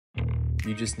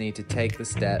You just need to take the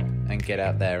step and get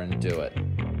out there and do it.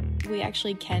 We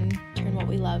actually can turn what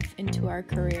we love into our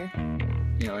career.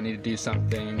 I need to do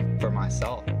something for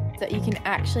myself. That you can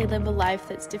actually live a life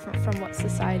that's different from what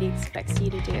society expects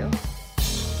you to do.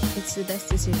 It's the best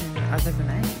decision I've ever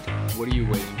made. What are you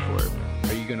waiting for?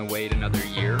 Are you going to wait another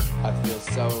year? I feel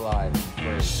so alive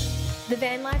and free. The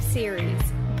Van Life Series,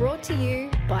 brought to you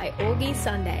by Augie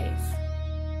Sundays.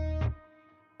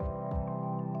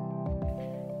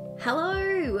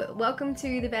 Hello, welcome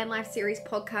to the Van Life Series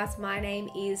podcast. My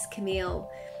name is Camille.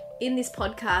 In this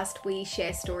podcast, we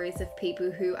share stories of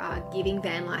people who are giving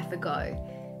van life a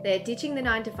go. They're ditching the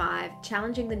 9 to 5,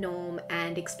 challenging the norm,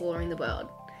 and exploring the world.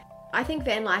 I think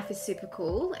van life is super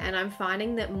cool, and I'm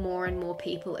finding that more and more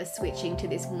people are switching to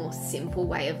this more simple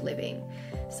way of living.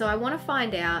 So I want to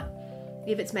find out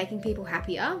if it's making people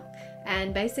happier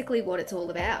and basically what it's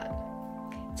all about.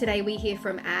 Today we hear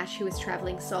from Ash, who is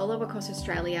travelling solo across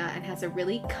Australia and has a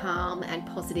really calm and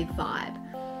positive vibe.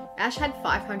 Ash had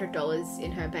 $500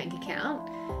 in her bank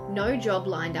account, no job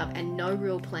lined up and no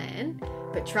real plan,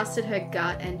 but trusted her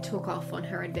gut and took off on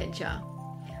her adventure.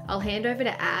 I'll hand over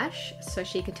to Ash so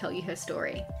she can tell you her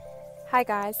story. Hi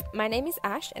guys, my name is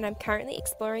Ash and I'm currently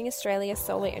exploring Australia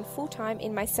solo and full-time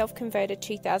in my self-converted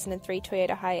 2003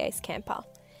 Toyota Hiace camper.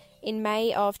 In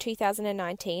May of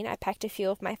 2019, I packed a few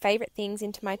of my favourite things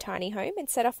into my tiny home and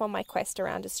set off on my quest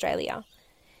around Australia.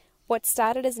 What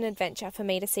started as an adventure for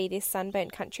me to see this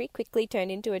sunburnt country quickly turned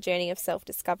into a journey of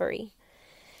self-discovery.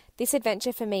 This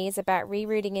adventure for me is about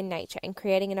rerouting in nature and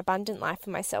creating an abundant life for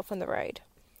myself on the road.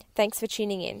 Thanks for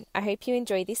tuning in. I hope you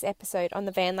enjoy this episode on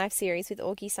the Van Life Series with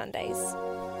Augie Sundays.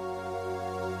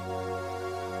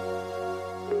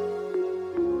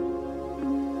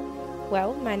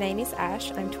 Well, my name is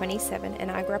Ash, I'm 27 and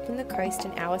I grew up on the coast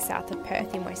an hour south of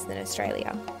Perth in Western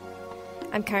Australia.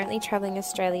 I'm currently travelling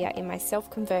Australia in my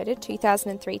self-converted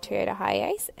 2003 Toyota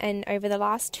Hiace and over the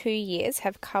last 2 years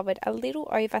have covered a little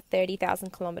over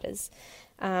 30,000 kilometres,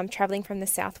 travelling from the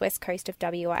southwest coast of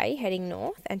WA heading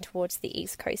north and towards the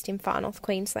east coast in far north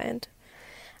Queensland.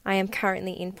 I am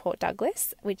currently in Port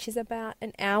Douglas, which is about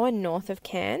an hour north of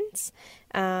Cairns,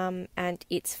 and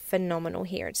it's phenomenal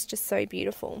here. It's just so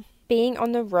beautiful. Being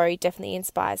on the road definitely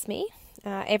inspires me.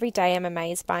 Every day I'm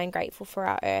amazed by and grateful for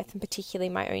our earth and particularly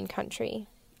my own country.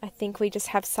 I think we just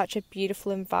have such a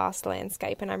beautiful and vast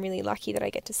landscape and I'm really lucky that I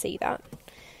get to see that.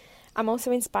 I'm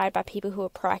also inspired by people who are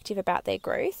proactive about their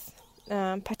growth,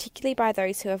 particularly by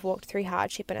those who have walked through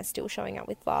hardship and are still showing up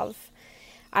with love.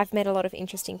 I've met a lot of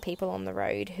interesting people on the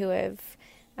road who have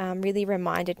really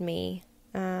reminded me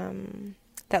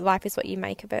that life is what you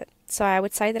make of it. So I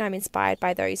would say that I'm inspired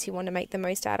by those who want to make the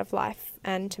most out of life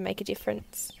and to make a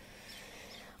difference.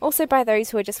 Also by those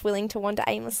who are just willing to wander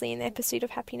aimlessly in their pursuit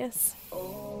of happiness.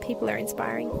 People are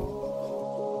inspiring.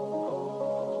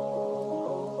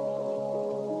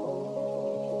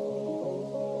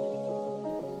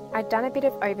 I'd done a bit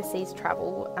of overseas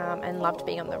travel and loved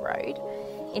being on the road.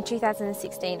 In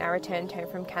 2016, I returned home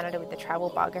from Canada with the travel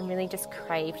bug and really just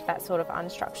craved that sort of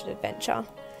unstructured adventure.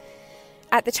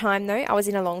 At the time though, I was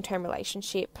in a long-term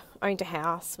relationship, owned a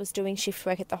house, was doing shift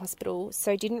work at the hospital,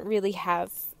 so didn't really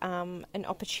have an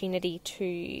opportunity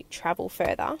to travel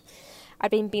further.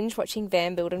 I'd been binge watching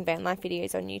van build and van life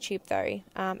videos on YouTube though,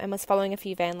 and was following a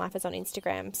few van lifers on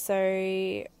Instagram,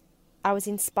 so I was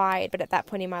inspired, but at that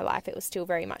point in my life it was still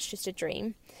very much just a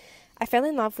dream. I fell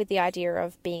in love with the idea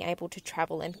of being able to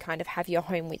travel and kind of have your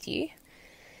home with you.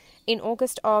 In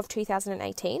August of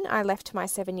 2018, I left my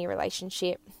 7-year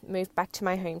relationship, moved back to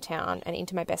my hometown and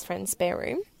into my best friend's spare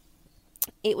room.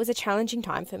 It was a challenging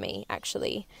time for me,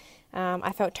 actually.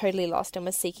 I felt totally lost and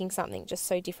was seeking something just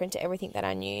so different to everything that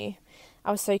I knew.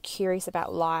 I was so curious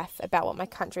about life, about what my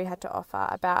country had to offer,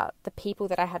 about the people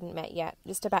that I hadn't met yet,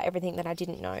 just about everything that I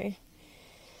didn't know.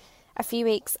 A few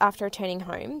weeks after returning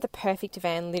home, the perfect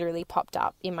van literally popped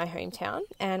up in my hometown,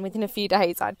 and within a few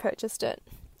days I'd purchased it.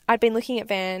 I'd been looking at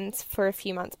vans for a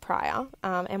few months prior,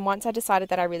 and once I decided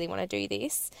that I really want to do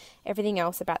this, everything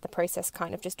else about the process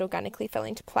kind of just organically fell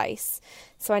into place,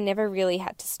 so I never really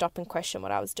had to stop and question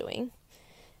what I was doing.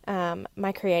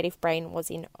 My creative brain was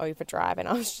in overdrive, and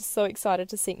I was just so excited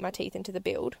to sink my teeth into the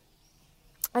build.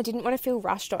 I didn't want to feel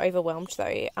rushed or overwhelmed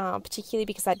though, particularly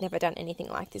because I'd never done anything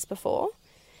like this before.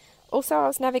 Also, I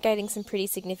was navigating some pretty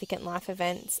significant life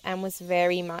events and was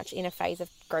very much in a phase of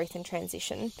growth and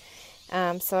transition.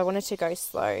 So I wanted to go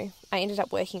slow. I ended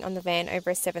up working on the van over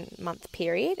a 7-month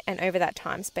period and over that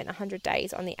time spent 100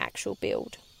 days on the actual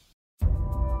build.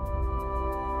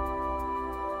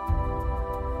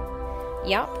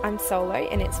 Yup, I'm solo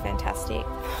and it's fantastic.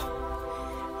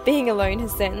 Being alone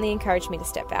has certainly encouraged me to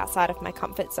step outside of my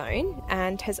comfort zone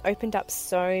and has opened up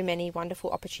so many wonderful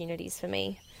opportunities for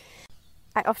me.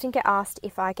 I often get asked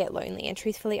if I get lonely, and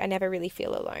truthfully, I never really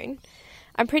feel alone.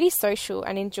 I'm pretty social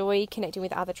and enjoy connecting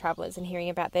with other travellers and hearing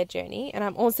about their journey, and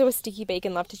I'm also a sticky beak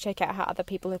and love to check out how other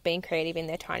people have been creative in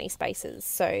their tiny spaces,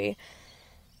 so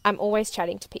I'm always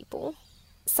chatting to people.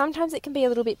 Sometimes it can be a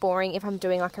little bit boring if I'm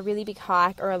doing like a really big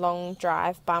hike or a long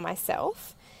drive by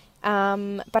myself,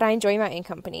 but I enjoy my own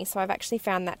company, so I've actually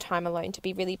found that time alone to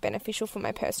be really beneficial for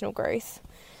my personal growth.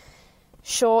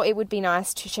 Sure, it would be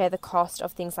nice to share the cost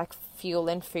of things like fuel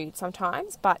and food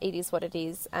sometimes, but it is what it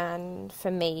is, and for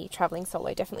me, travelling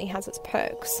solo definitely has its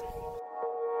perks.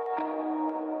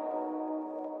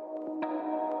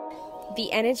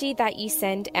 The energy that you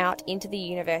send out into the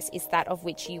universe is that of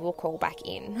which you will call back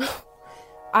in.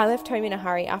 I left home in a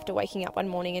hurry after waking up one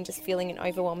morning and just feeling an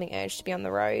overwhelming urge to be on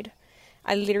the road.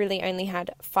 I literally only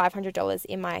had $500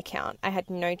 in my account. I had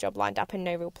no job lined up and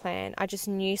no real plan. I just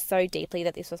knew so deeply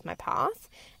that this was my path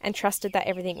and trusted that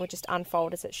everything would just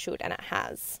unfold as it should, and it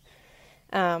has.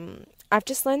 I've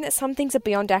just learned that some things are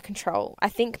beyond our control. I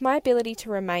think my ability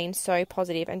to remain so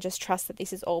positive and just trust that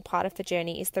this is all part of the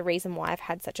journey is the reason why I've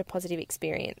had such a positive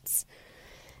experience.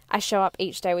 I show up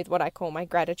each day with what I call my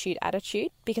gratitude attitude,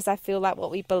 because I feel like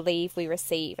what we believe we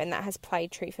receive, and that has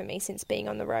played true for me since being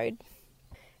on the road.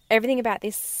 Everything about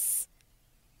this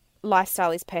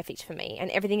lifestyle is perfect for me,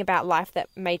 and everything about life that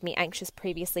made me anxious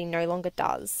previously no longer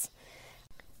does.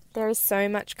 There is so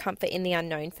much comfort in the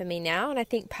unknown for me now, and I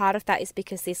think part of that is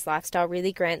because this lifestyle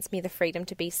really grants me the freedom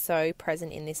to be so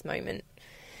present in this moment.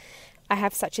 I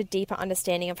have such a deeper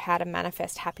understanding of how to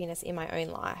manifest happiness in my own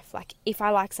life. Like, if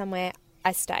I like somewhere,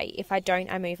 I stay. If I don't,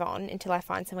 I move on until I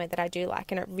find somewhere that I do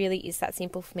like, and it really is that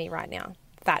simple for me right now.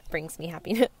 That brings me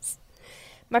happiness.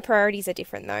 My priorities are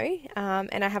different though,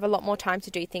 and I have a lot more time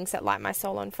to do things that light my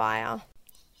soul on fire.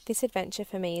 This adventure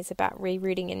for me is about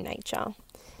rerouting in nature.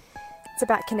 It's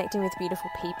about connecting with beautiful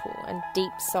people and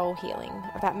deep soul healing,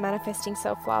 about manifesting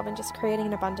self-love and just creating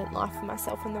an abundant life for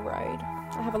myself on the road.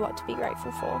 I have a lot to be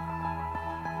grateful for.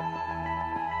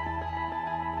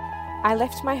 I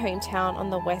left my hometown on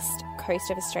the west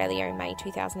coast of Australia in May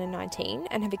 2019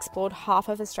 and have explored half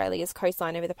of Australia's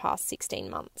coastline over the past 16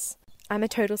 months. I'm a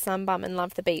total sun bum and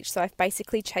love the beach, so I've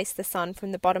basically chased the sun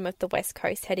from the bottom of the west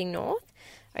coast heading north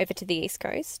over to the east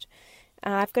coast.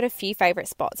 I've got a few favourite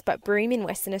spots, but Broome in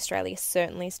Western Australia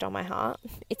certainly stole my heart.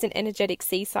 It's an energetic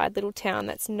seaside little town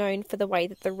that's known for the way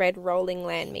that the red rolling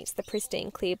land meets the pristine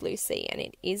clear blue sea, and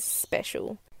it is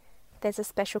special. There's a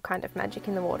special kind of magic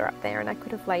in the water up there, and I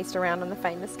could have lazed around on the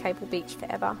famous Cable Beach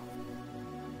forever.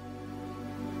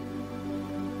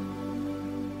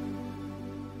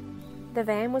 The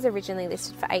van was originally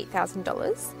listed for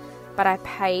 $8,000, but I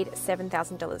paid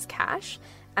 $7,000 cash,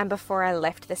 and before I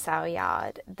left the sale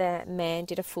yard, the man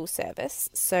did a full service,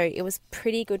 so it was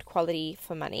pretty good quality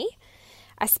for money.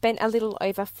 I spent a little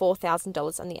over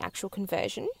 $4,000 on the actual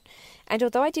conversion, and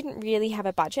although I didn't really have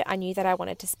a budget, I knew that I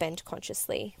wanted to spend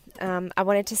consciously. I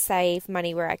wanted to save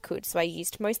money where I could, so I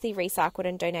used mostly recycled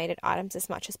and donated items as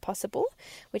much as possible,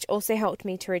 which also helped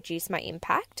me to reduce my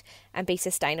impact and be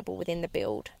sustainable within the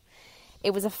build.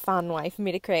 It was a fun way for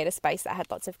me to create a space that had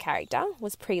lots of character,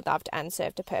 was pre-loved and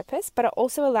served a purpose, but it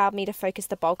also allowed me to focus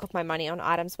the bulk of my money on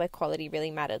items where quality really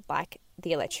mattered, like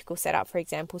the electrical setup, for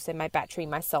example, so my battery,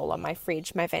 my solar, my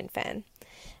fridge, my vent fan.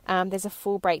 There's a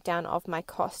full breakdown of my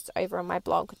costs over on my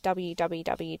blog,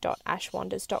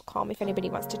 www.ashwanders.com, if anybody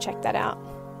wants to check that out.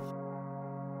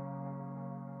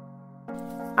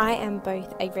 I am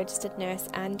both a registered nurse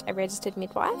and a registered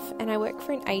midwife, and I work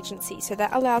for an agency, so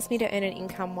that allows me to earn an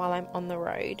income while I'm on the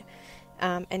road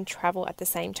and travel at the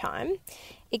same time.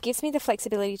 It gives me the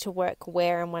flexibility to work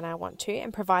where and when I want to,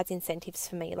 and provides incentives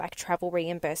for me like travel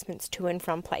reimbursements to and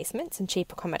from placements and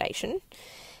cheap accommodation.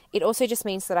 It also just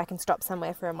means that I can stop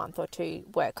somewhere for a month or two,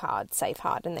 work hard, save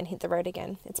hard, and then hit the road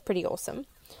again. It's pretty awesome.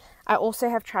 I also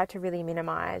have tried to really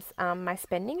minimise my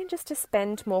spending and just to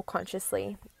spend more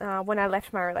consciously. When I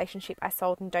left my relationship, I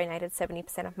sold and donated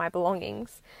 70% of my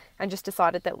belongings and just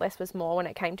decided that less was more when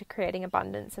it came to creating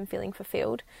abundance and feeling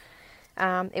fulfilled.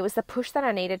 It was the push that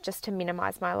I needed just to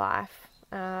minimise my life,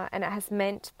 and it has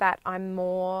meant that I'm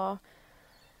more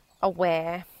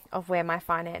aware of where my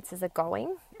finances are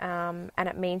going, and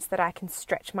it means that I can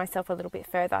stretch myself a little bit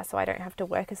further so I don't have to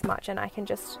work as much and I can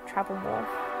just travel more.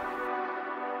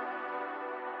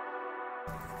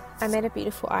 I met a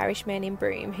beautiful Irish man in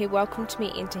Broome who welcomed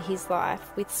me into his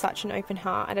life with such an open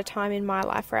heart at a time in my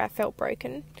life where I felt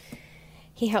broken.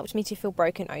 He helped me to feel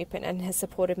broken open and has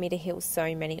supported me to heal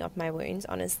so many of my wounds,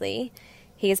 honestly.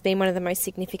 He has been one of the most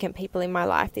significant people in my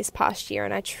life this past year,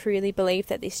 and I truly believe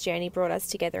that this journey brought us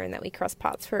together and that we crossed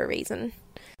paths for a reason.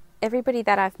 Everybody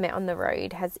that I've met on the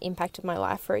road has impacted my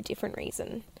life for a different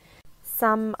reason.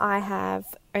 Some I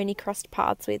have only crossed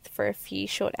paths with for a few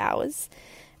short hours.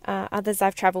 Others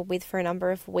I've travelled with for a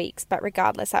number of weeks, but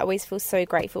regardless, I always feel so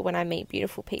grateful when I meet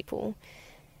beautiful people.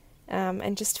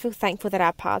 And just feel thankful that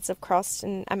our paths have crossed,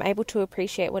 and I'm able to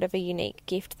appreciate whatever unique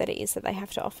gift that it is that they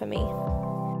have to offer me.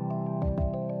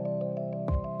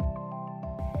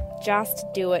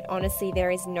 Just do it. Honestly,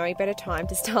 there is no better time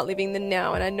to start living than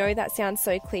now, and I know that sounds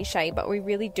so cliche, but we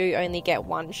really do only get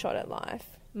one shot at life.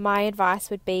 My advice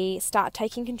would be start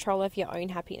taking control of your own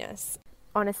happiness.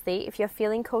 Honestly, if you're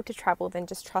feeling called to travel, then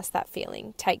just trust that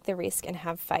feeling. Take the risk and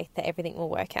have faith that everything will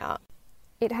work out.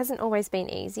 It hasn't always been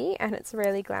easy and it's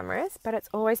rarely glamorous, but it's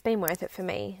always been worth it for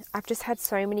me. I've just had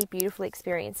so many beautiful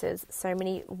experiences, so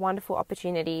many wonderful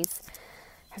opportunities.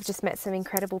 I've just met some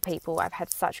incredible people. I've had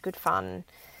such good fun.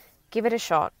 Give it a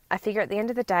shot. I figure at the end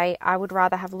of the day, I would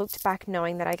rather have looked back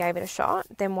knowing that I gave it a shot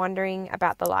than wondering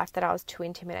about the life that I was too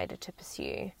intimidated to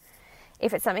pursue.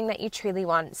 If it's something that you truly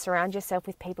want, surround yourself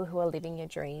with people who are living your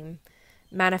dream.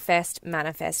 Manifest,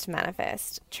 manifest,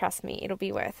 manifest. Trust me, it'll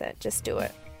be worth it. Just do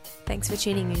it. Thanks for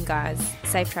tuning in, guys.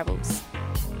 Safe travels.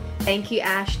 Thank you,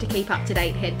 Ash. To keep up to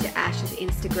date, head to Ash's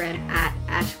Instagram at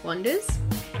AshWonders.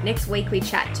 Next week, we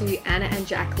chat to Anna and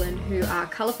Jacqueline, who are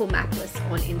Colourful Mapless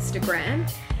on Instagram.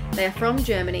 They are from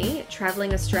Germany,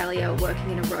 travelling Australia, working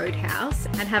in a roadhouse,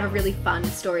 and have a really fun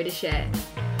story to share.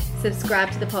 Subscribe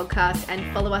to the podcast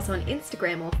and follow us on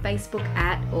Instagram or Facebook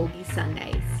at Augie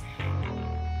Sundays.